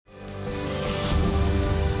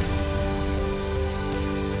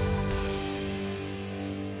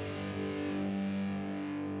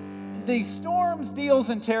the storms, deals,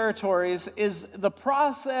 and territories is the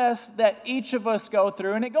process that each of us go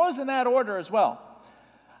through, and it goes in that order as well.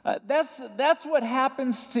 That's what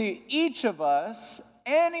happens to each of us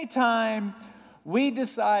anytime we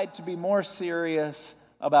decide to be more serious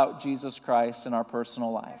about Jesus Christ in our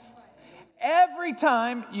personal life. Every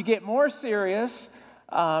time you get more serious,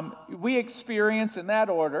 we experience in that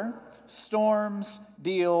order storms,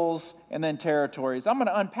 deals, and then territories. I'm going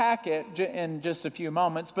to unpack it in just a few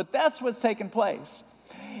moments, but that's what's taking place.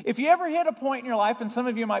 If you ever hit a point in your life, and some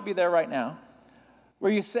of you might be there right now,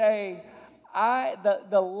 where you say,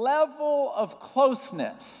 the level of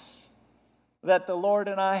closeness that the Lord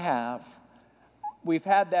and I have, we've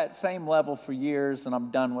had that same level for years, and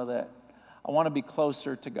I'm done with it. I want to be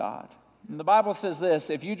closer to God. And the Bible says this,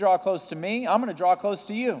 if you draw close to me, I'm going to draw close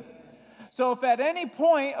to you. So if at any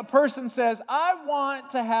point a person says, I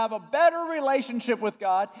want to have a better relationship with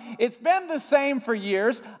God, it's been the same for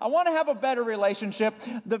years, I want to have a better relationship,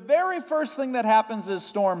 the very first thing that happens is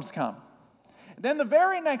storms come. Then the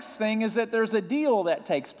very next thing is that there's a deal that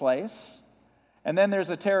takes place, and then there's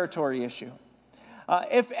a territory issue.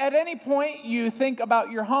 If at any point you think about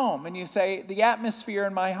your home and you say, the atmosphere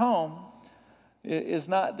in my home is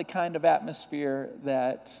not the kind of atmosphere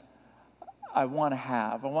that I want to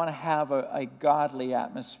have. I want to have a godly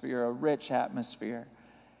atmosphere, a rich atmosphere.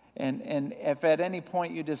 And if at any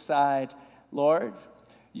point you decide, Lord,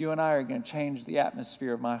 you and I are going to change the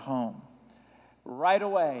atmosphere of my home, right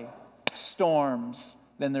away, storms,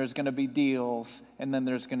 then there's going to be deals, and then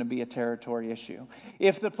there's going to be a territory issue.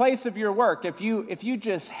 If the place of your work, if you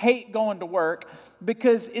just hate going to work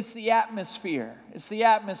because it's the atmosphere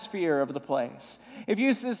of the place. If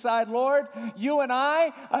you decide, Lord, you and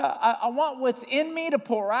I want what's in me to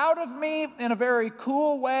pour out of me in a very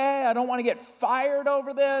cool way. I don't want to get fired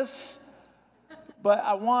over this, but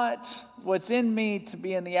I want what's in me to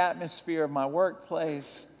be in the atmosphere of my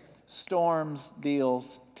workplace. Storms,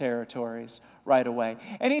 deals, territories, right away.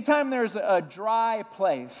 Anytime there's a dry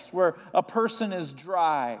place where a person is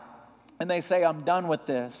dry and they say, I'm done with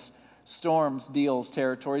this, storms, deals,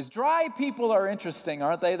 territories. Dry people are interesting,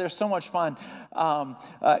 aren't they? They're so much fun,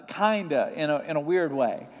 kinda in a weird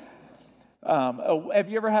way. Have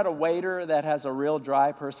you ever had a waiter that has a real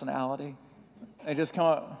dry personality? They just come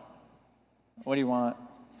up, what do you want?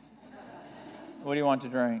 What do you want to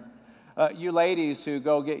drink? You ladies who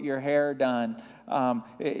go get your hair done,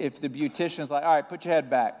 if the beautician's like, all right, put your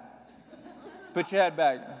head back. Put your head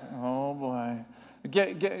back. Oh, boy.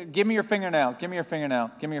 Give me your fingernail. Give me your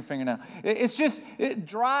fingernail. Give me your fingernail. It's just,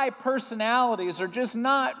 dry personalities are just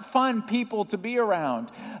not fun people to be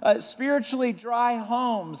around. Spiritually dry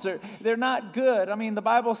homes, they're not good. I mean, the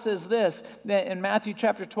Bible says this in Matthew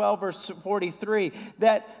chapter 12, verse 43,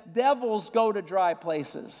 that devils go to dry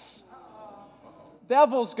places.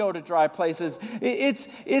 Devils go to dry places. It's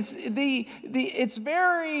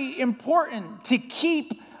very important to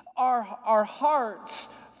keep our hearts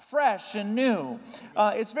fresh and new.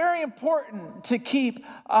 It's very important to keep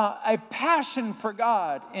a passion for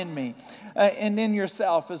God in me and in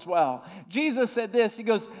yourself as well. Jesus said this. He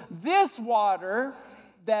goes, this water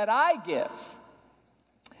that I give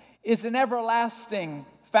is an everlasting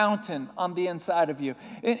fountain on the inside of you.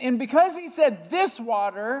 And because he said this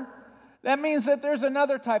water, that means that there's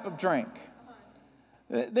another type of drink.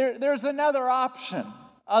 There's another option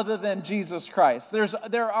other than Jesus Christ.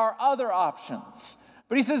 There are other options.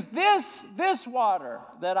 But he says, this water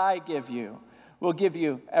that I give you will give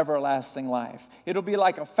you everlasting life. It'll be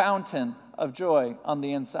like a fountain of joy on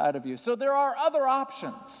the inside of you. So there are other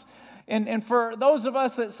options. And for those of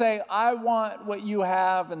us that say, I want what you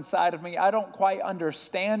have inside of me, I don't quite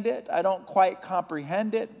understand it, I don't quite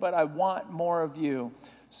comprehend it, but I want more of you.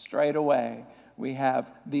 Straight away, we have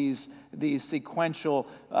these sequential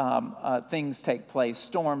things take place: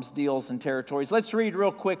 storms, deals, and territories. Let's read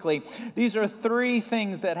real quickly. These are three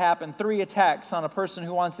things that happen, three attacks on a person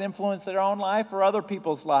who wants to influence their own life or other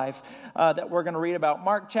people's life that we're going to read about.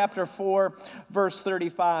 Mark chapter 4, verse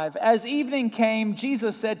 35. As evening came,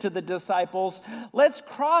 Jesus said to the disciples, let's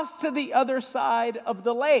cross to the other side of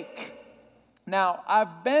the lake. Now,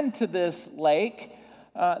 I've been to this lake.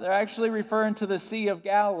 They're actually referring to the Sea of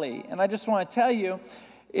Galilee. And I just want to tell you,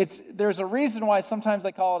 there's a reason why sometimes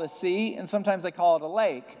they call it a sea and sometimes they call it a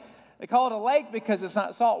lake. They call it a lake because it's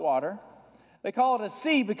not salt water. They call it a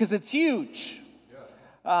sea because it's huge.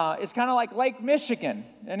 It's kind of like Lake Michigan.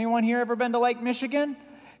 Anyone here ever been to Lake Michigan?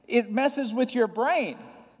 It messes with your brain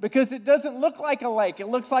because it doesn't look like a lake. It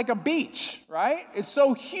looks like a beach, right? It's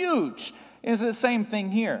so huge. It's the same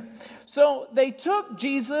thing here. So they took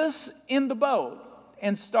Jesus in the boat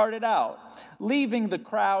and started out, leaving the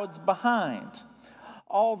crowds behind.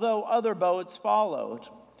 although other boats followed.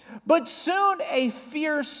 But soon a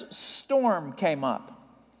fierce storm came up.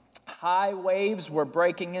 High waves were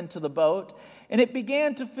breaking into the boat, and it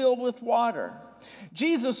began to fill with water.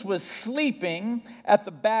 Jesus was sleeping at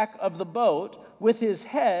the back of the boat with his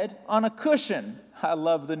head on a cushion. I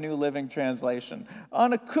love the New Living Translation.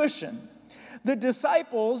 On a cushion. The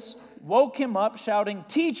disciples woke him up shouting,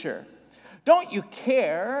 "Teacher, don't you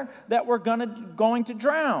care that we're going to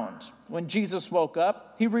drown?" When Jesus woke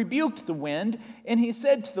up, he rebuked the wind, and he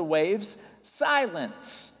said to the waves,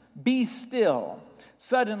 "Silence, be still."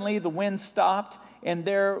 Suddenly the wind stopped, and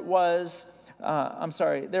there was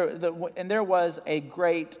a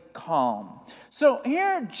great calm. So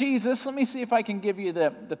here Jesus, let me see if I can give you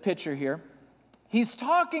the picture here. He's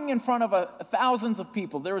talking in front of thousands of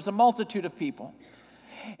people. There was a multitude of people.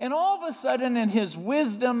 And all of a sudden, in his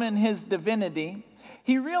wisdom and his divinity,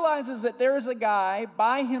 he realizes that there is a guy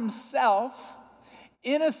by himself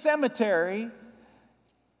in a cemetery,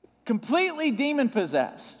 completely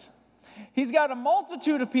demon-possessed. He's got a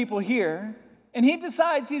multitude of people here, and he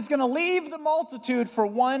decides he's going to leave the multitude for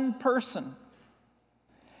one person.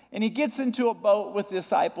 And he gets into a boat with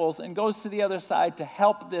disciples and goes to the other side to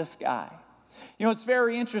help this guy. You know, it's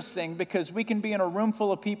very interesting because we can be in a room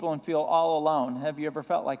full of people and feel all alone. Have you ever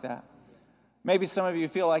felt like that? Maybe some of you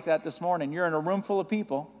feel like that this morning. You're in a room full of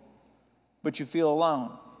people, but you feel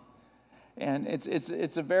alone. And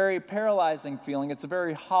it's a very paralyzing feeling. It's a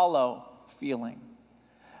very hollow feeling.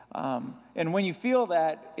 And when you feel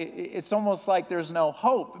that, it's almost like there's no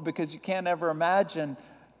hope because you can't ever imagine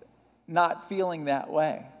not feeling that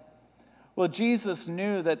way. Well, Jesus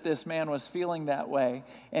knew that this man was feeling that way,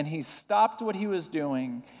 and he stopped what he was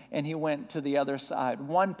doing, and he went to the other side.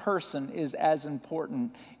 One person is as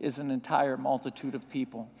important as an entire multitude of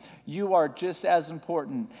people. You are just as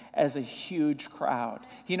important as a huge crowd.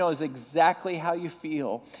 He knows exactly how you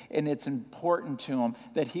feel, and it's important to him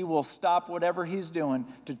that he will stop whatever he's doing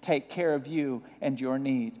to take care of you and your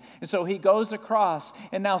need. And so he goes across,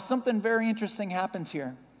 and now something very interesting happens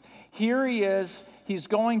here. Here he is. He's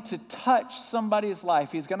going to touch somebody's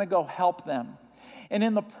life. He's going to go help them. And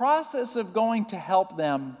in the process of going to help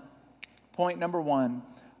them, point number one,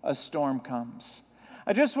 a storm comes.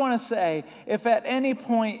 I just want to say, if at any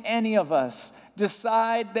point any of us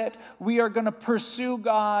decide that we are going to pursue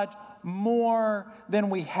God more than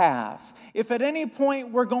we have, if at any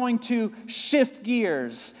point we're going to shift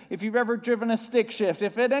gears, if you've ever driven a stick shift,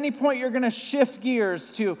 if at any point you're going to shift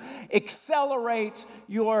gears to accelerate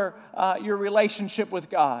your relationship with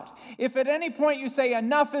God, if at any point you say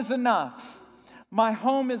enough is enough, my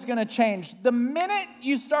home is going to change, the minute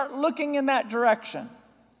you start looking in that direction,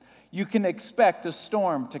 you can expect a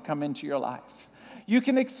storm to come into your life. You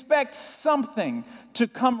can expect something to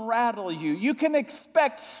come rattle you. You can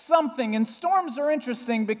expect something. And storms are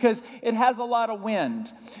interesting because it has a lot of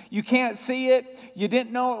wind. You can't see it. You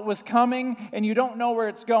didn't know it was coming, and you don't know where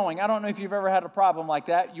it's going. I don't know if you've ever had a problem like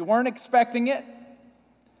that. You weren't expecting it.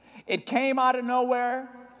 It came out of nowhere,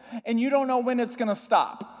 and you don't know when it's going to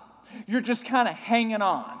stop. You're just kind of hanging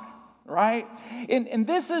on. Right? And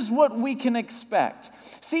this is what we can expect.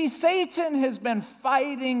 See, Satan has been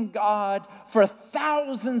fighting God for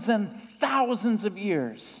thousands and thousands of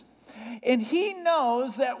years. And he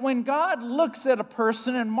knows that when God looks at a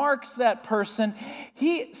person and marks that person,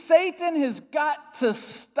 Satan has got to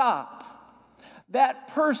stop that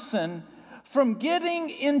person from getting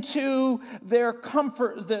into their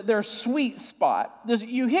comfort, their sweet spot.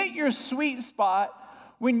 You hit your sweet spot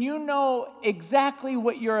when you know exactly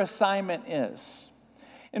what your assignment is.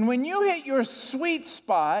 And when you hit your sweet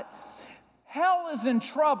spot, hell is in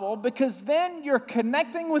trouble because then you're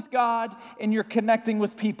connecting with God and you're connecting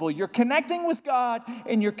with people. You're connecting with God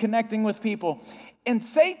and you're connecting with people. And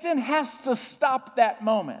Satan has to stop that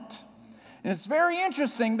moment. And it's very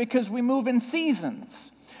interesting because we move in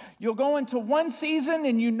seasons. You'll go into one season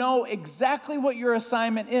and you know exactly what your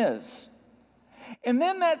assignment is. And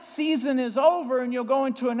then that season is over and you'll go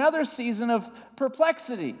into another season of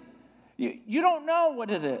perplexity. You don't know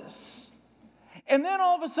what it is. And then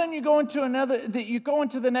all of a sudden you go into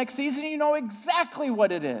the next season and you know exactly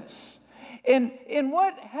what it is. And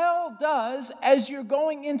what hell does as you're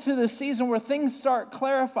going into the season where things start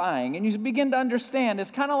clarifying and you begin to understand,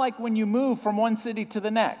 it's kind of like when you move from one city to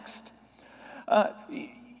the next.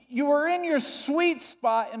 You were in your sweet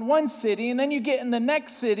spot in one city, and then you get in the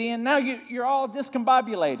next city, and now you're all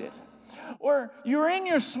discombobulated. Or you're in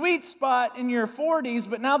your sweet spot in your 40s,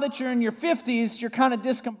 but now that you're in your 50s, you're kind of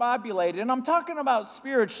discombobulated. And I'm talking about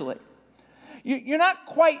spiritually. You're not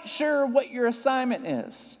quite sure what your assignment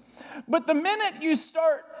is. But the minute you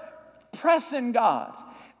start pressing God,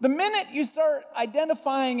 The minute you start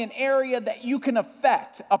identifying an area that you can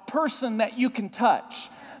affect, a person that you can touch,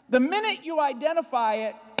 the minute you identify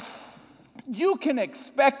it, you can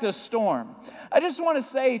expect a storm. I just want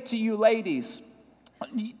to say to you ladies,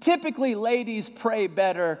 typically ladies pray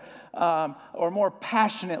better or more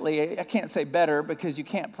passionately. I can't say better because you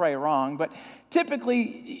can't pray wrong, but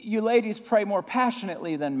typically you ladies pray more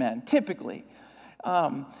passionately than men, typically.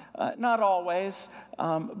 Not always,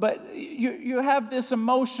 but you have this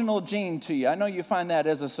emotional gene to you. I know you find that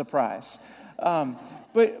as a surprise.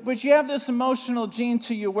 But you have this emotional gene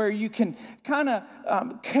to you where you can kind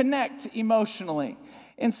of connect emotionally.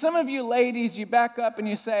 And some of you ladies, you back up and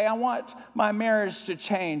you say, I want my marriage to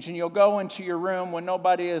change. And you'll go into your room when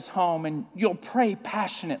nobody is home and you'll pray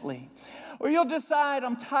passionately. Or you'll decide,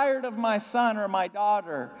 I'm tired of my son or my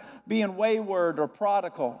daughter being wayward or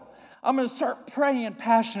prodigal. I'm going to start praying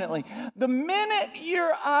passionately. The minute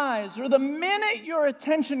your eyes or the minute your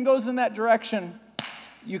attention goes in that direction,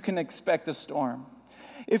 you can expect a storm.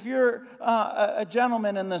 If you're a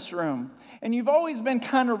gentleman in this room and you've always been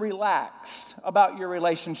kind of relaxed about your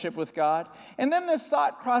relationship with God, and then this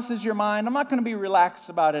thought crosses your mind, I'm not going to be relaxed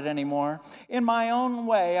about it anymore. In my own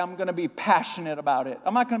way, I'm going to be passionate about it.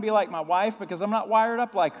 I'm not going to be like my wife because I'm not wired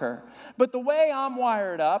up like her. But the way I'm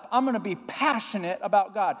wired up, I'm going to be passionate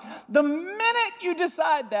about God. The minute you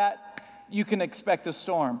decide that, you can expect a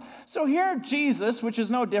storm. So here Jesus, which is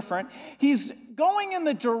no different, he's going in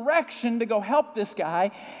the direction to go help this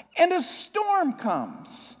guy, and a storm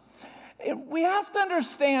comes. We have to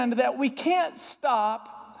understand that we can't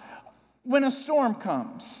stop when a storm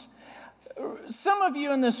comes. Some of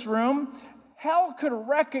you in this room, hell could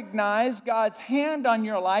recognize God's hand on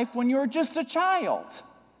your life when you were just a child,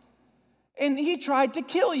 and he tried to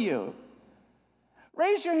kill you.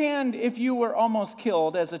 Raise your hand if you were almost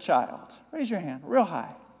killed as a child. Raise your hand real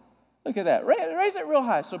high. Look at that. Raise it real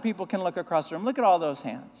high so people can look across the room. Look at all those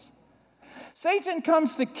hands. Satan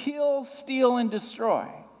comes to kill, steal, and destroy.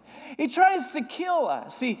 He tries to kill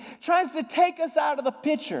us. He tries to take us out of the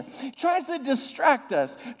picture. He tries to distract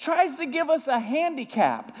us. Tries to give us a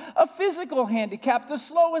handicap, a physical handicap to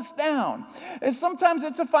slow us down. And sometimes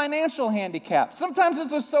it's a financial handicap. Sometimes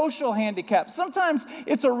it's a social handicap. Sometimes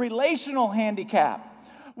it's a relational handicap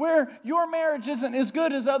where your marriage isn't as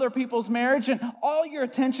good as other people's marriage and all your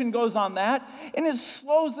attention goes on that and it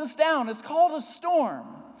slows us down. It's called a storm.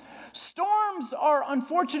 Storms are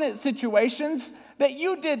unfortunate situations that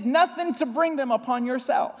you did nothing to bring them upon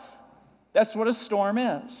yourself. That's what a storm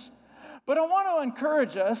is. But I want to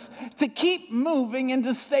encourage us to keep moving and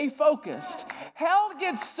to stay focused. Hell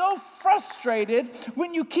gets so frustrated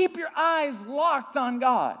when you keep your eyes locked on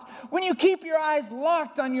God, when you keep your eyes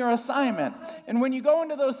locked on your assignment, and when you go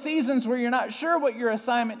into those seasons where you're not sure what your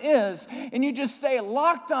assignment is, and you just stay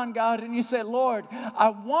locked on God and you say, Lord, I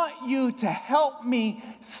want you to help me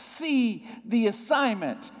see the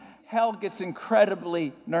assignment. Hell gets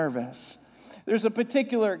incredibly nervous. There's a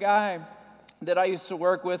particular guy that I used to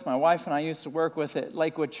work with, my wife and I used to work with at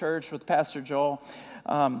Lakewood Church with Pastor Joel.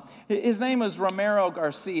 His name was Romero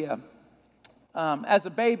Garcia. As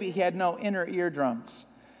a baby, he had no inner eardrums.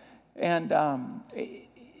 And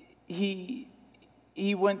he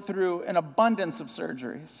went through an abundance of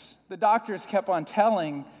surgeries. The doctors kept on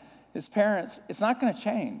telling his parents, it's not going to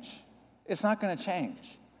change. It's not going to change.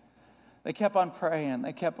 They kept on praying.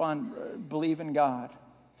 They kept on believing God.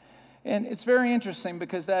 And it's very interesting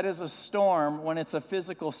because that is a storm. When it's a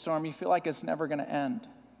physical storm, you feel like it's never going to end.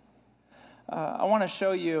 I want to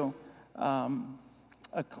show you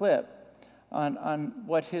a clip on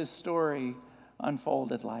what his story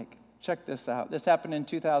unfolded like. Check this out. This happened in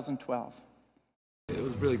 2012. It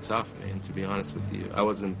was really tough, man, to be honest with you. I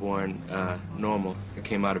wasn't born normal. I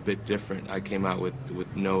came out a bit different. I came out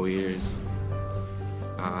with no ears.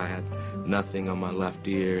 I had nothing on my left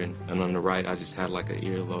ear, and on the right, I just had like an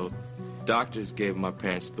earlobe. Doctors gave my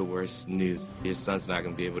parents the worst news. Your son's not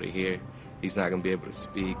going to be able to hear. He's not going to be able to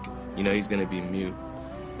speak. You know, he's going to be mute.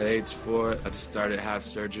 At age 4, I just started to have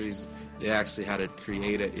surgeries. They actually had to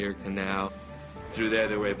create an ear canal. Through there,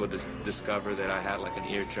 they were able to discover that I had like an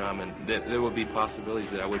eardrum, and there would be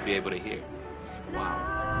possibilities that I would be able to hear. Wow.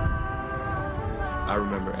 I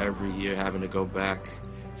remember every year having to go back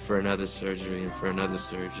for another surgery and for another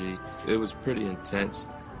surgery. It was pretty intense.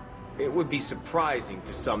 It would be surprising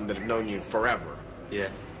to some that have known you forever. Yeah.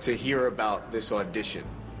 To hear about this audition,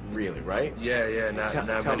 really, right? Yeah.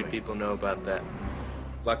 Not many me. people know about that.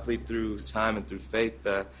 Luckily, through time and through faith,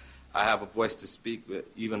 I have a voice to speak, but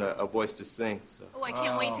even a voice to sing. So. Oh, I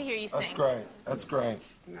can't wait to hear you sing. That's great. That's great.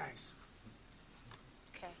 Nice.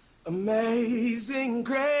 Okay. Amazing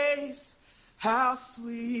grace, how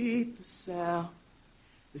sweet the sound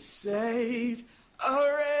to save a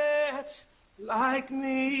wretch like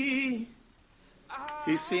me.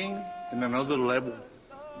 He sing in another level,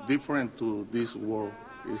 different to this world.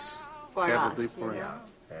 It's For kind us, of different. you know?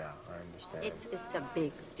 Yeah, I understand. It's a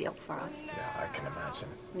big deal for us. Yeah, I can imagine.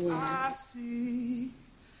 Yeah. I see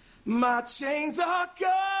my chains are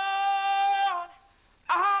gone.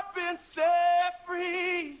 I've been set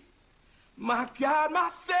free. My God, my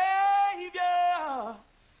Savior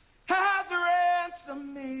has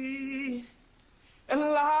ransomed me. And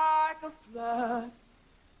like a flood,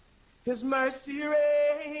 His mercy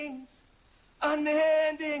reigns,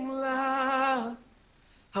 unending love,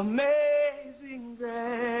 amazing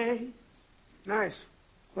grace. Nice.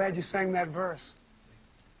 Glad you sang that verse.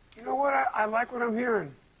 You know what? I like what I'm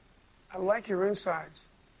hearing. I like your insides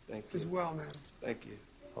Thank as you. well, man. Thank you.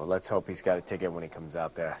 Well, let's hope he's got a ticket when he comes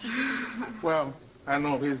out there. Well, I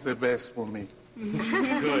know he's the best for me.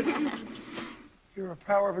 You're a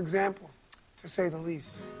power of example, to say the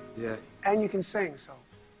least. Yeah. And you can sing, so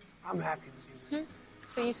I'm happy with you.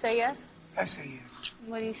 So you say yes? I say yes.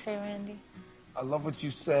 What do you say, Randy? I love what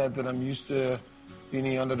you said, that I'm used to being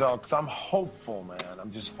the underdog, because I'm hopeful, man.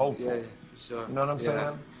 I'm just hopeful. Yeah, for sure. You know what I'm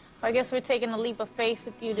saying? I guess we're taking a leap of faith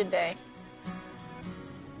with you today.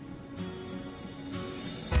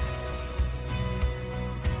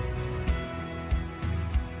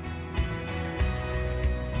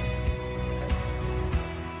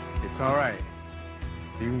 It's all right.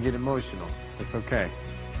 You can get emotional. It's okay.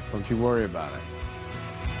 Don't you worry about it.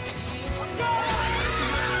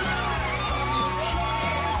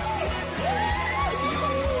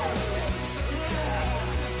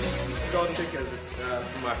 It's golden because it's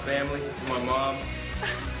for my family, for my mom.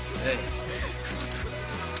 Hey.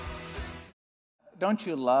 Don't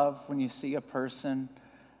you love when you see a person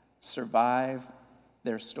survive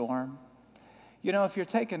their storm? You know, if you're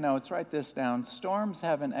taking notes, write this down. Storms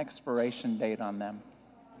have an expiration date on them.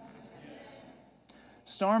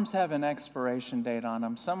 Storms have an expiration date on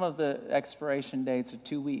them. Some of the expiration dates are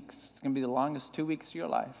 2 weeks. It's going to be the longest 2 weeks of your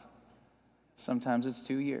life. Sometimes it's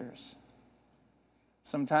 2 years.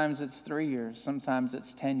 Sometimes it's 3 years. Sometimes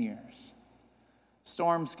it's 10 years.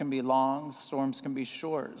 Storms can be long. Storms can be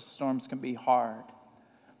short. Storms can be hard.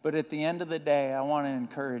 But at the end of the day, I want to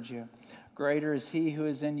encourage you. Greater is He who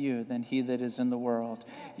is in you than he that is in the world.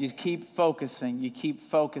 You keep focusing. You keep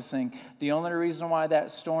focusing. The only reason why that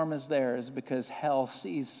storm is there is because hell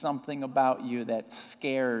sees something about you that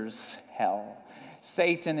scares hell.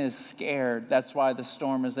 Satan is scared. That's why the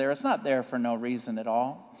storm is there. It's not there for no reason at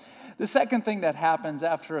all. The second thing that happens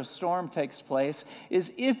after a storm takes place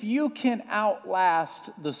is if you can outlast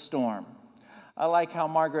the storm. I like how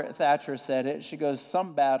Margaret Thatcher said it. She goes,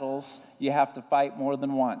 some battles you have to fight more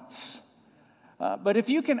than once. But if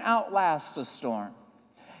you can outlast a storm,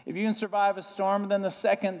 if you can survive a storm, then the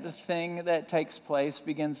second thing that takes place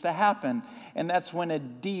begins to happen. And that's when a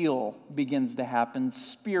deal begins to happen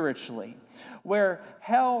spiritually. Where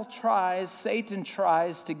Satan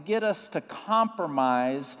tries to get us to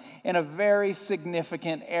compromise in a very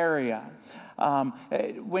significant area.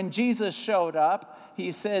 When Jesus showed up,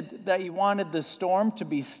 He said that He wanted the storm to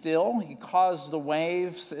be still. He caused the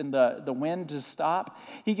waves and the wind to stop.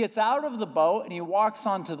 He gets out of the boat and He walks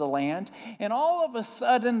onto the land. And all of a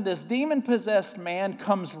sudden, this demon-possessed man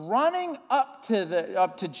comes running up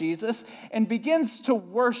to Jesus and begins to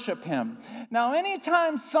worship Him. Now,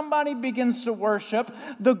 anytime somebody begins to worship,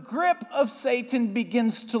 the grip of Satan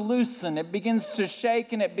begins to loosen. It begins to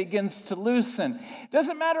shake and it begins to loosen. It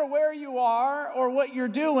doesn't matter where you are or what you're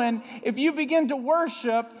doing. If you begin to worship,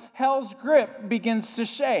 hell's grip begins to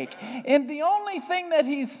shake. And the only thing that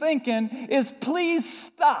he's thinking is, please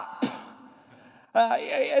stop.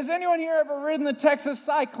 Has anyone here ever ridden the Texas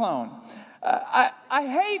Cyclone? I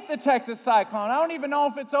hate the Texas Cyclone. I don't even know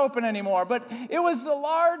if it's open anymore, but it was the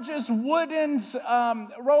largest wooden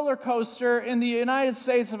roller coaster in the United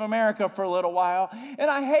States of America for a little while, and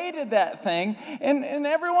I hated that thing. And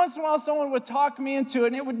every once in a while, someone would talk me into it,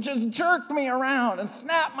 and it would just jerk me around and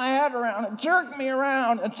snap my head around and jerk me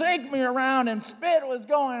around and shake me around, and spit was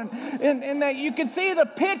going, and that you could see the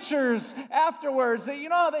pictures afterwards. You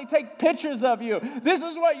know how they take pictures of you? This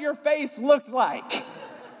is what your face looked like.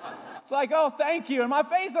 It's like, oh, thank you. And my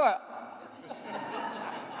face,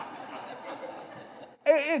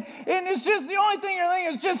 and it's just the only thing you're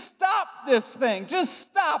thinking is just stop this thing. Just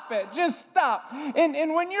stop it. Just stop.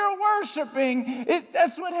 And when you're worshiping,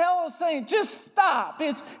 that's what hell is saying. Just stop.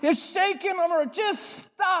 It's shaking them, or just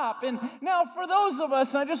stop. And now for those of us,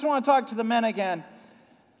 and I just want to talk to the men again.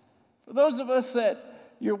 For those of us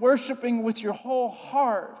that you're worshiping with your whole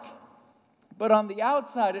heart, but on the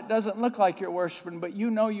outside, it doesn't look like you're worshiping, but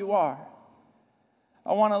you know you are.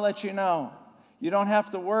 I want to let you know, you don't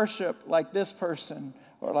have to worship like this person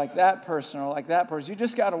or like that person or like that person. You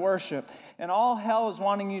just got to worship. And all hell is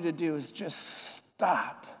wanting you to do is just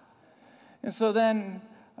stop. And so then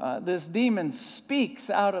this demon speaks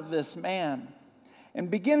out of this man and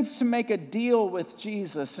begins to make a deal with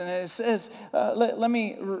Jesus. And it says, let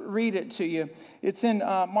me read it to you. It's in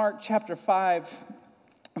Mark chapter 5,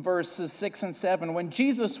 verses 6 and 7. When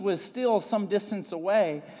Jesus was still some distance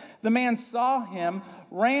away, the man saw him,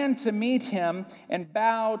 ran to meet him, and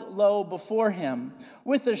bowed low before him.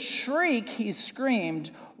 With a shriek, he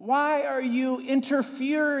screamed, "Why are you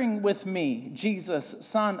interfering with me, Jesus,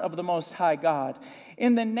 Son of the Most High God?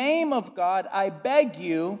 In the name of God, I beg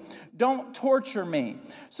you, don't torture me."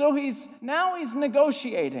 So he's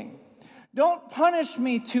negotiating. Don't punish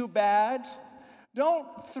me too bad. Don't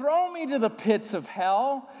throw me to the pits of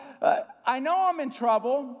hell. I know I'm in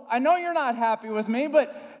trouble. I know you're not happy with me,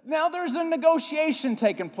 but now there's a negotiation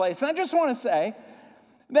taking place. And I just want to say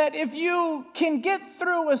that if you can get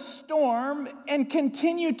through a storm and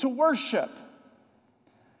continue to worship,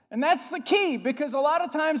 and that's the key, because a lot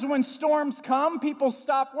of times when storms come, people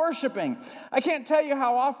stop worshiping. I can't tell you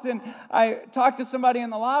how often I talk to somebody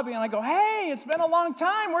in the lobby and I go, "Hey, it's been a long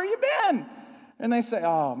time. Where you been?" And they say,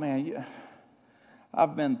 "Oh, man,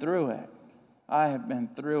 I've been through it. I have been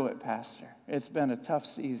through it, Pastor. It's been a tough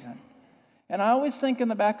season." And I always think in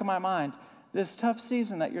the back of my mind, this tough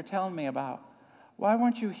season that you're telling me about, why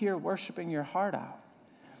weren't you here worshiping your heart out?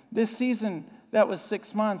 This season that was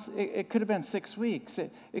 6 months, it could have been 6 weeks.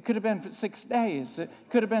 It could have been 6 days. It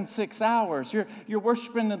could have been 6 hours. You're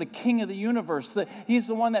worshiping the King of the universe. He's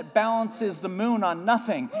the one that balances the moon on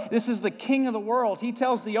nothing. This is the King of the world. He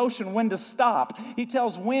tells the ocean when to stop. He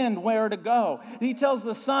tells wind where to go. He tells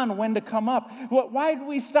the sun when to come up. Why do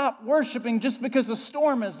we stop worshiping just because a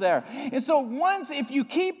storm is there? And so if you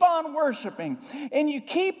keep on worshiping and you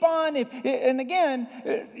keep on, and again,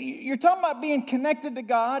 you're talking about being connected to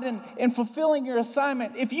God and fulfilling your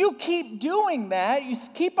assignment. If you keep doing that, you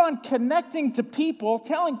keep on connecting to people,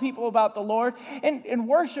 telling people about the Lord and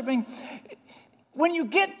worshiping, when you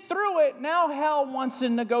get through it, now hell wants to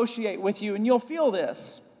negotiate with you, and you'll feel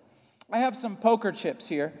this. I have some poker chips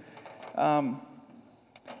here.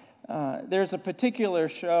 There's a particular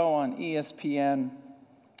show on ESPN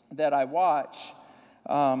that I watch.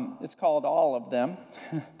 It's called All of Them.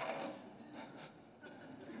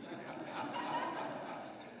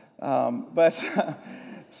 But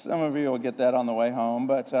some of you will get that on the way home.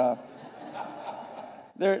 But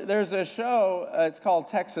there's a show. It's called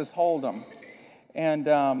Texas Hold'em, and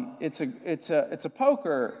it's a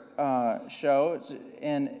poker show.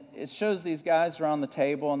 And it shows these guys around the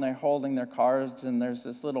table, and they're holding their cards, and there's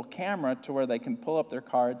this little camera to where they can pull up their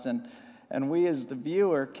cards, and we as the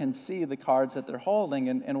viewer can see the cards that they're holding.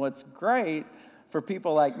 And what's great for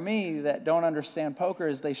people like me that don't understand poker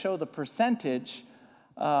is they show the percentage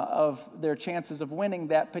of their chances of winning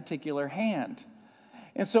that particular hand.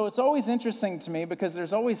 And so it's always interesting to me because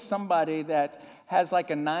there's always somebody that has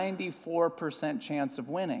like a 94% chance of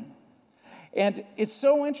winning. And it's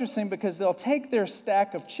so interesting because they'll take their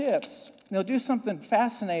stack of chips, and they'll do something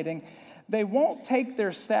fascinating. They won't take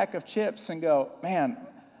their stack of chips and go, "Man,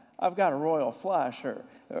 I've got a royal flush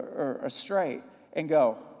or a straight," and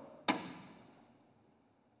go.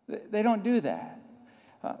 They don't do that.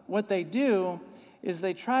 What they do is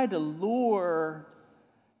they try to lure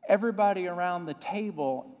everybody around the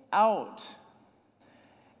table out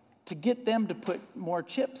to get them to put more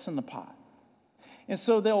chips in the pot. And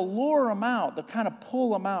so they'll lure them out. They'll kind of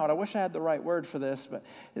pull them out. I wish I had the right word for this, but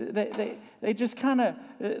they just kind of,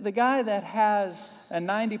 the guy that has a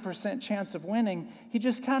 90% chance of winning, he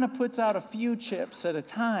just kind of puts out a few chips at a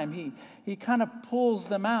time. He kind of pulls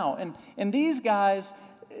them out. And these guys,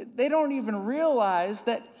 they don't even realize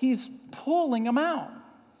that he's pulling them out.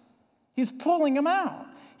 He's pulling them out.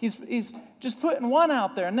 He's just putting one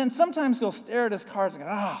out there. And then sometimes he'll stare at his cards and go,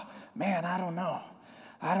 "Oh, man, I don't know.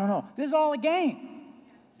 This is all a game.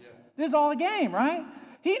 This is all a game, right?"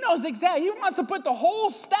 He knows exactly. He wants to put the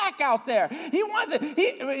whole stack out there. He wants it.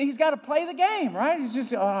 He's got to play the game, right? He's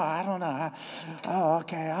just, I don't know.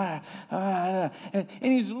 Okay. And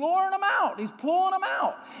he's luring them out. He's pulling them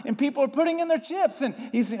out. And people are putting in their chips. And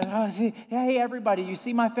he's, "Hey, everybody, you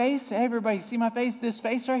see my face? Hey, everybody, see my face? This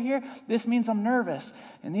face right here? This means I'm nervous."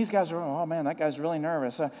 And these guys are, "Oh, man, that guy's really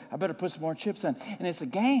nervous. I better put some more chips in." And it's a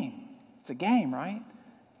game. It's a game, right?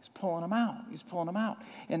 He's pulling them out. He's pulling them out.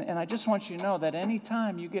 And I just want you to know that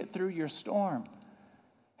anytime you get through your storm,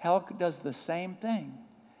 hell does the same thing.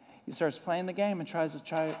 He starts playing the game and tries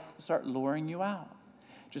to start luring you out.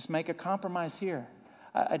 Just make a compromise here.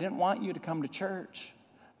 I didn't want you to come to church,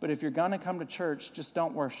 but if you're going to come to church, just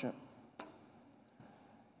don't worship.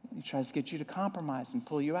 He tries to get you to compromise and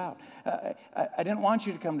pull you out. I didn't want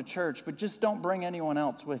you to come to church, but just don't bring anyone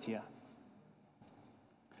else with you.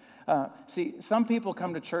 See, some people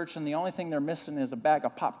come to church and the only thing they're missing is a bag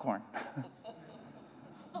of popcorn.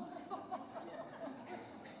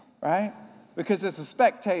 Right? Because it's a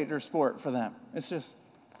spectator sport for them. It's just...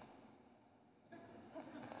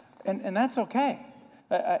 And that's okay.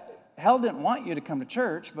 Hell didn't want you to come to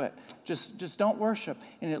church, but just don't worship.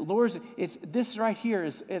 And it lures, this right here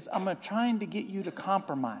is I'm trying to get you to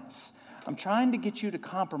compromise. I'm trying to get you to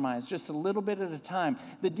compromise just a little bit at a time.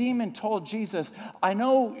 The demon told Jesus, I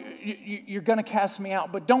know you're going to cast me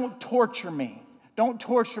out, but don't torture me. Don't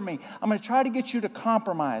torture me. I'm going to try to get you to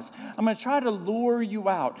compromise. I'm going to try to lure you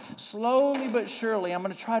out. Slowly but surely, I'm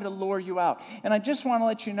going to try to lure you out. And I just want to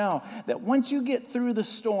let you know that once you get through the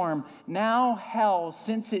storm, now hell,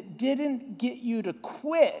 since it didn't get you to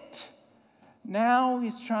quit, now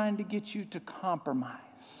he's trying to get you to compromise.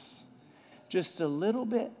 Just a little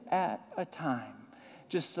bit at a time.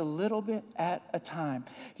 Just a little bit at a time.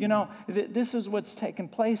 You know, this is what's taken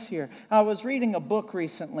place here. I was reading a book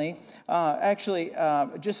recently,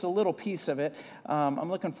 just a little piece of it.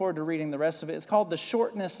 I'm looking forward to reading the rest of it. It's called The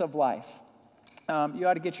Shortness of Life. You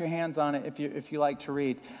ought to get your hands on it if you like to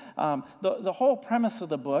read. The whole premise of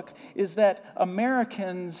the book is that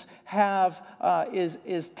Americans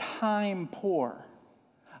is time poor.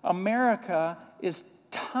 America is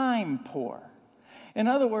time poor. In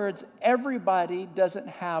other words, everybody doesn't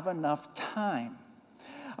have enough time.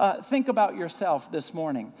 Think about yourself this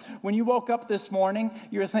morning. When you woke up this morning,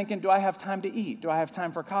 you're thinking, do I have time to eat? Do I have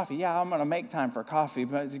time for coffee? Yeah, I'm going to make time for coffee,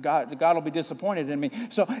 but God will be disappointed in me.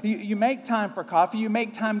 So you make time for coffee, you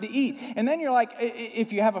make time to eat. And then you're like,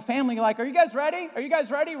 if you have a family, you're like, are you guys ready? Are you guys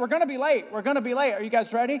ready? We're going to be late. We're going to be late. Are you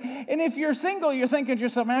guys ready? And if you're single, you're thinking to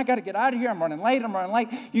yourself, man, I got to get out of here. I'm running late.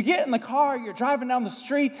 You get in the car, you're driving down the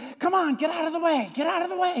street. Come on, get out of the way. Get out of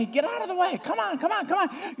the way. Get out of the way. Come on.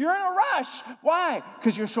 You're in a rush. Why?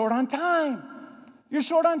 Because you're short on time. You're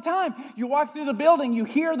short on time. You walk through the building, you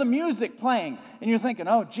hear the music playing, and you're thinking,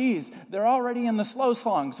 oh, geez, they're already in the slow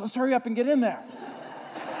songs. Let's hurry up and get in there.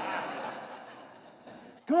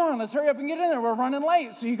 Come on, let's hurry up and get in there. We're running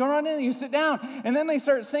late. So you go run in and you sit down, and then they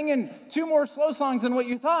start singing 2 more slow songs than what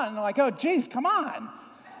you thought, and they're like, oh, geez, come on.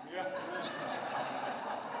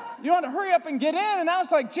 You want to hurry up and get in, and now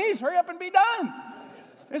it's like, geez, hurry up and be done.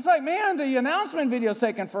 It's like, man, the announcement video's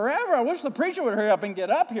taking forever. I wish the preacher would hurry up and get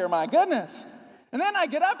up here, my goodness. And then I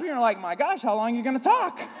get up here and like, my gosh, how long are you going to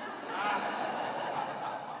talk?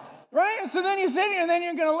 Right? And so then you sit here and then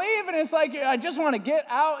you're going to leave, and it's like, I just want to get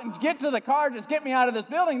out and get to the car, just get me out of this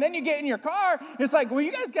building. Then you get in your car, it's like, well,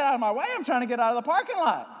 you guys get out of my way. I'm trying to get out of the parking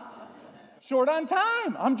lot. Short on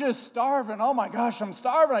time. I'm just starving. Oh my gosh, I'm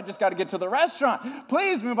starving. I just got to get to the restaurant.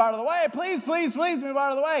 Please move out of the way. Please move out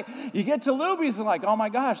of the way. You get to Luby's and like, oh my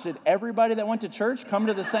gosh, did everybody that went to church come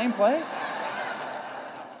to the same place?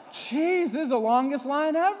 Jeez, this is the longest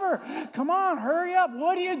line ever. Come on, hurry up.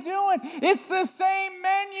 What are you doing? It's the same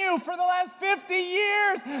menu for the last 50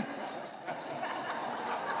 years.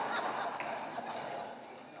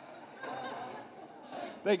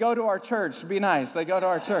 They go to our church. Be nice. They go to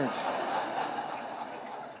our church.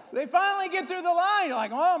 They finally get through the line. You're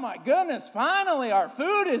like, oh my goodness, finally our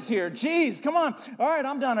food is here. Jeez, come on. All right,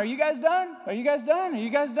 I'm done. Are you guys done? Are you guys done? Are you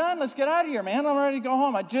guys done? Let's get out of here, man. I'm ready to go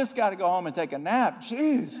home. I just got to go home and take a nap.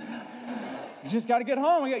 Jeez. You just got to get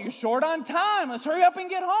home. You're short on time. Let's hurry up and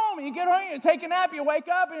get home. And you get home, you take a nap, you wake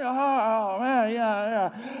up, and you're, oh man, yeah.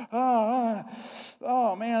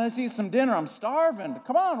 Oh man, let's eat some dinner. I'm starving.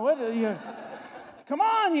 Come on, what are you... Come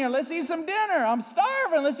on here, let's eat some dinner. I'm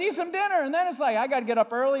starving, let's eat some dinner. And then it's like, I got to get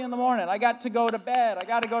up early in the morning. I got to go to bed. I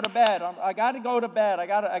got to go to bed.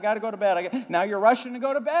 Now you're rushing to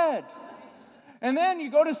go to bed. And then you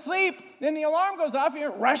go to sleep, then the alarm goes off, and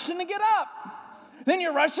you're rushing to get up. Then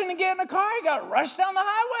you're rushing to get in the car, you got to rush down the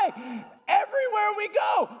highway. Everywhere we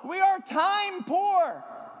go, we are time poor.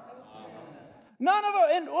 None of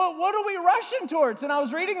it. And what are we rushing towards? And I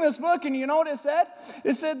was reading this book, and you know what it said?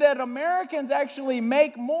 It said that Americans actually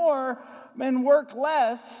make more and work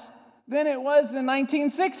less than it was in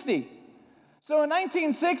 1960. So in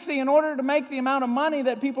 1960, in order to make the amount of money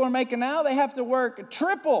that people are making now, they have to work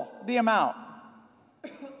triple the amount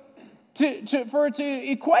for it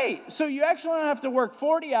to equate. So you actually have to work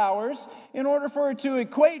 40 hours in order for it to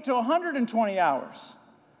equate to 120 hours.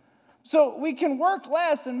 So we can work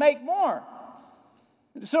less and make more.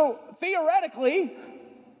 So theoretically,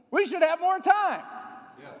 we should have more time.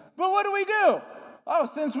 Yeah. But what do? Oh,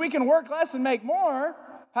 since we can work less and make more,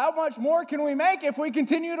 how much more can we make if we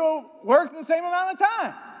continue to work the same amount of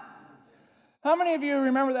time? How many of you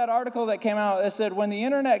remember that article that came out that said when the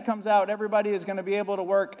internet comes out, everybody is going to be able to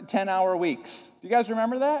work 10-hour weeks? Do you guys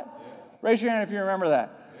remember that? Yeah. Raise your hand if you remember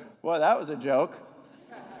that. Yeah. Well, that was a joke.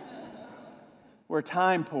 We're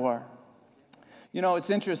time poor. You know,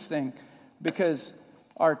 it's interesting because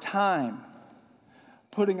our time,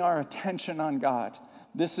 putting our attention on God,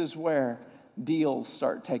 this is where deals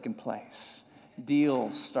start taking place.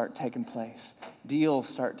 Deals start taking place. Deals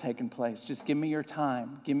start taking place. Just give me your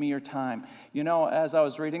time. Give me your time. You know, as I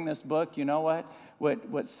was reading this book, you know what?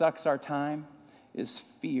 What sucks our time is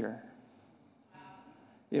fear.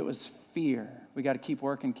 It was fear. We got to keep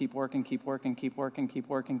working, keep working, keep working, keep working, keep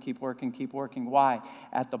working, keep working, keep working. Why?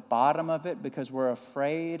 At the bottom of it, because we're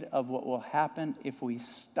afraid of what will happen if we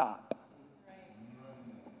stop.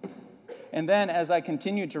 And then as I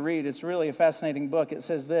continued to read, it's really a fascinating book. It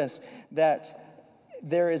says this, that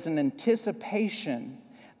there is an anticipation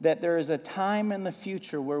that there is a time in the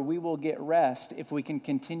future where we will get rest if we can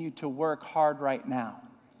continue to work hard right now.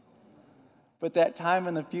 But that time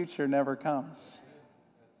in the future never comes.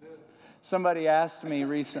 Somebody asked me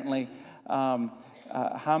recently,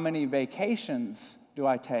 how many vacations do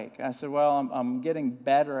I take? I said, well, I'm getting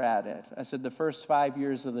better at it. I said, the first 5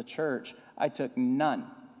 years of the church, I took none.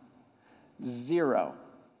 0.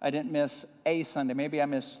 I didn't miss a Sunday. Maybe I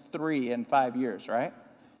missed 3 in 5 years, right?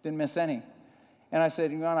 Didn't miss any. And I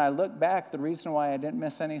said, you know, when I look back, the reason why I didn't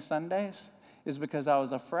miss any Sundays is because I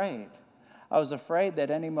was afraid. I was afraid that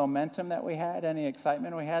any momentum that we had, any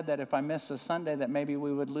excitement we had, that if I missed a Sunday, that maybe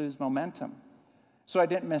we would lose momentum. So I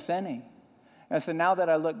didn't miss any. And so now that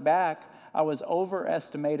I look back, I was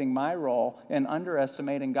overestimating my role and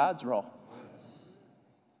underestimating God's role.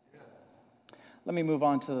 Let me move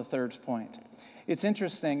on to the third point. It's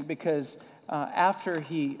interesting because after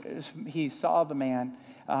he saw the man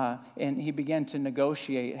and he began to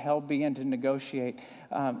negotiate, hell began to negotiate,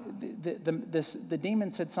 the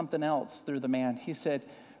demon said something else through the man. He said,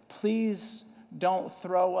 please don't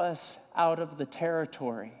throw us out of the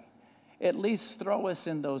territory. At least throw us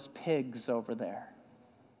in those pigs over there.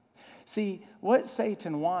 See, what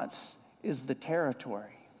Satan wants is the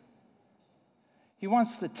territory. He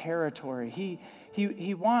wants the territory.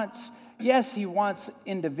 He wants, yes, he wants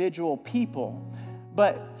individual people,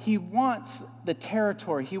 but he wants the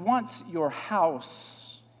territory. He wants your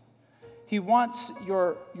house. He wants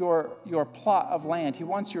your plot of land. He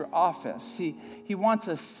wants your office. He wants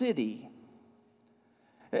a city.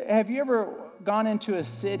 Have you ever gone into a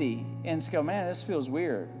city and go, man, this feels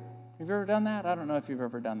weird? Have you ever done that? I don't know if you've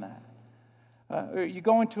ever done that. You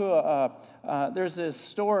go into there's this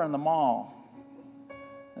store in the mall.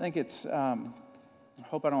 I think it's, I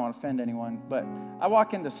hope I don't want to offend anyone, but I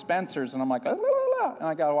walk into Spencer's and I'm like, la, la, la, and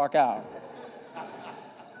I got to walk out.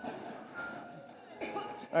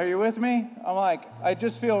 Are you with me? I'm like, I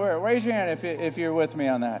just feel weird. Raise your hand if you're with me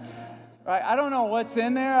on that. Right? I don't know what's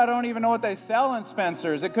in there. I don't even know what they sell in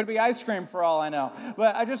Spencer's. It could be ice cream for all I know.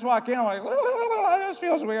 But I just walk in, I'm like, la, la, la, this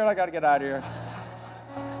feels weird. I got to get out of here.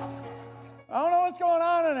 I don't know what's going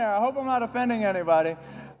on in there. I hope I'm not offending anybody.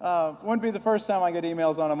 Wouldn't be the first time I get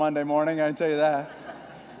emails on a Monday morning, I can tell you that.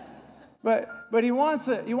 But he wants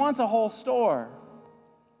a whole store.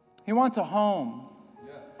 He wants a home.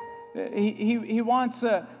 He wants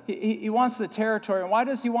the territory. And why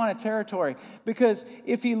does he want a territory? Because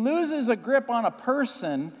if he loses a grip on a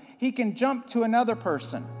person, he can jump to another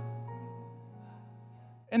person.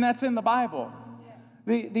 And that's in the Bible.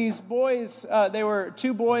 These boys, they were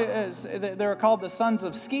 2 boys, they were called the sons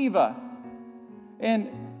of Sceva. And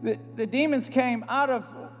the demons came out of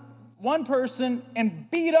one person and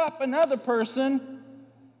beat up another person.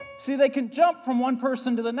 See, they can jump from one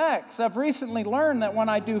person to the next. I've recently learned that when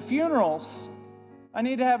I do funerals, I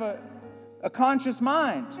need to have a conscious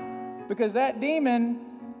mind. Because that demon,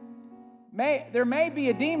 there may be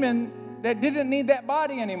a demon that didn't need that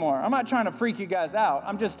body anymore. I'm not trying to freak you guys out.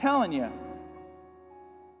 I'm just telling you.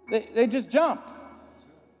 They just jump.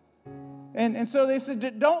 And so they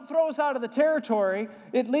said, don't throw us out of the territory.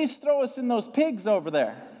 At least throw us in those pigs over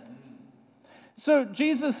there. So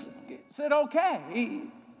Jesus said, okay. He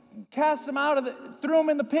cast them out threw them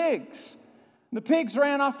in the pigs. The pigs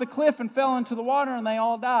ran off the cliff and fell into the water and they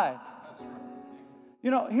all died.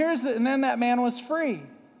 You know, and then that man was free.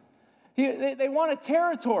 They want a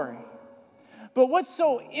territory. But what's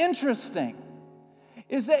so interesting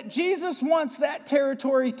is that Jesus wants that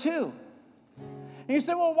territory too. And you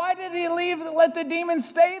say, well, why did he let the demons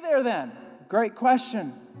stay there then? Great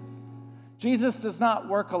question. Jesus does not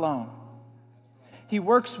work alone. He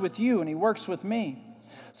works with you and he works with me.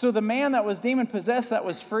 So the man that was demon-possessed, that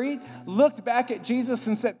was freed, looked back at Jesus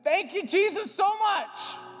and said, thank you, Jesus, so much.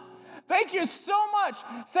 Thank you so much.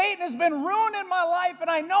 Satan has been ruining my life, and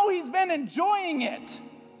I know he's been enjoying it.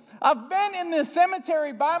 I've been in this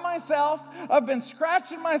cemetery by myself. I've been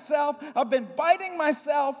scratching myself. I've been biting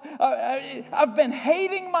myself. I've been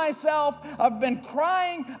hating myself. I've been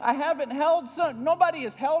crying. I haven't nobody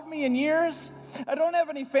has held me in years. I don't have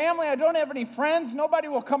any family. I don't have any friends. Nobody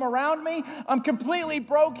will come around me. I'm completely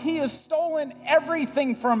broke. He has stolen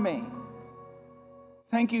everything from me.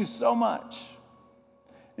 Thank you so much.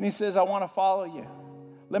 And he says, I want to follow you.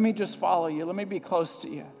 Let me just follow you. Let me be close to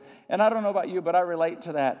you. And I don't know about you, but I relate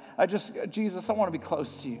to that. Jesus, I want to be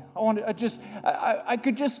close to you. I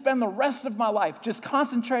could just spend the rest of my life just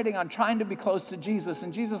concentrating on trying to be close to Jesus.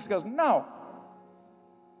 And Jesus goes, no,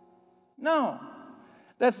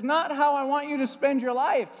 that's not how I want you to spend your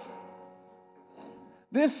life.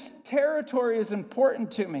 This territory is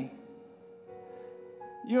important to me.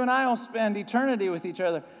 You and I will spend eternity with each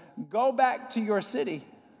other. Go back to your city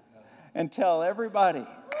and tell everybody.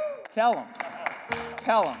 Tell them.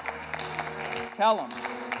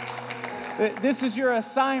 This is your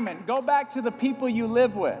assignment. Go back to the people you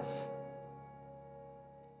live with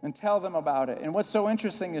and tell them about it. And what's so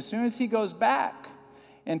interesting, as soon as he goes back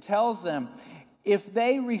and tells them, if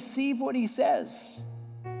they receive what he says,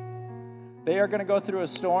 they are going to go through a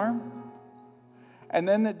storm. And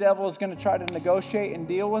then the devil is going to try to negotiate and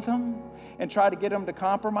deal with them and try to get them to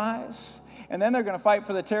compromise. And then they're going to fight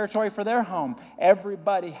for the territory for their home.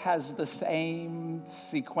 Everybody has the same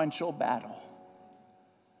sequential battle.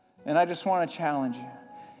 And I just want to challenge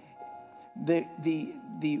you.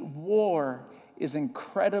 The war is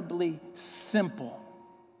incredibly simple,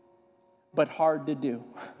 but hard to do.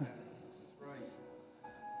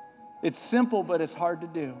 It's simple, but it's hard to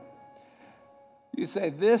do. You say,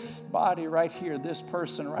 this body right here, this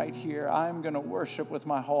person right here, I'm going to worship with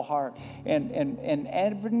my whole heart. And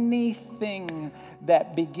anything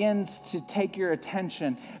that begins to take your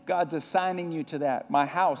attention, God's assigning you to that. My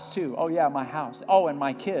house too. Oh yeah, my house. Oh, and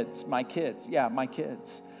my kids. Yeah, my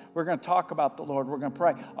kids. We're going to talk about the Lord. We're going to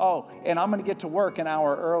pray. Oh, and I'm going to get to work an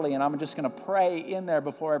hour early, and I'm just going to pray in there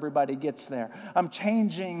before everybody gets there. I'm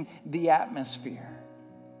changing the atmosphere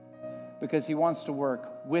because he wants to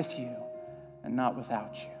work with you and not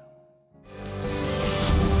without you.